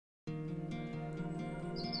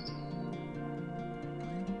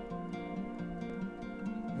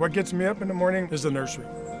What gets me up in the morning is the nursery.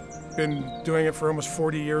 Been doing it for almost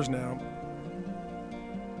 40 years now.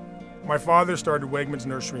 My father started Wegman's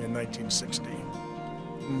Nursery in 1960.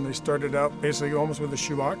 And they started out basically almost with a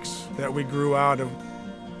shoebox that we grew out of.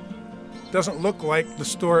 Doesn't look like the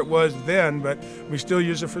store it was then, but we still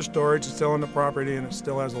use it for storage. It's still on the property, and it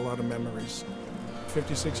still has a lot of memories.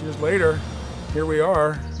 56 years later, here we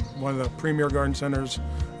are, one of the premier garden centers,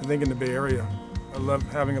 I think, in the Bay Area. I love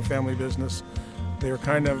having a family business. They are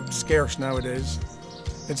kind of scarce nowadays.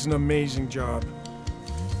 It's an amazing job.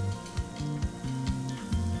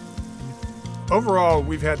 Overall,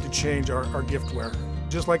 we've had to change our giftware.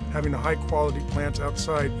 Just like having the high quality plants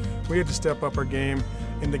outside, we had to step up our game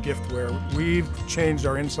in the giftware. We've changed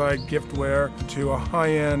our inside giftware to a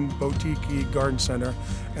high-end boutique garden center,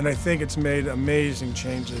 and I think it's made amazing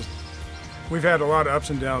changes. We've had a lot of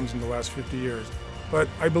ups and downs in the last 50 years, but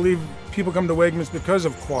I believe people come to Wegmans because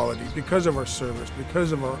of quality, because of our service,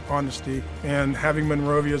 because of our honesty, and having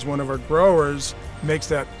Monrovia as one of our growers makes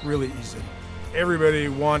that really easy. Everybody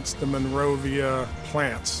wants the Monrovia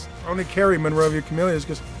plants. I only carry Monrovia camellias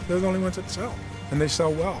because they're the only ones that sell, and they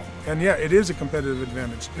sell well. And yeah, it is a competitive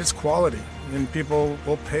advantage. It's quality, and people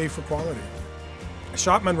will pay for quality.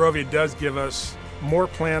 Shop Monrovia does give us more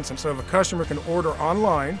plants, and so if a customer can order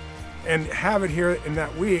online and have it here in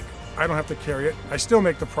that week, I don't have to carry it. I still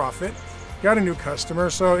make the profit, got a new customer,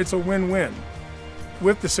 so it's a win-win.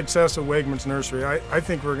 With the success of Wegman's Nursery, I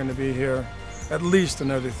think we're going to be here at least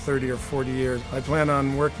another 30 or 40 years. I plan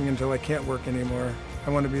on working until I can't work anymore.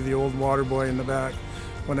 I want to be the old water boy in the back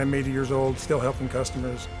when I'm 80 years old, still helping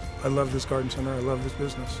customers. I love this garden center. I love this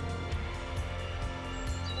business.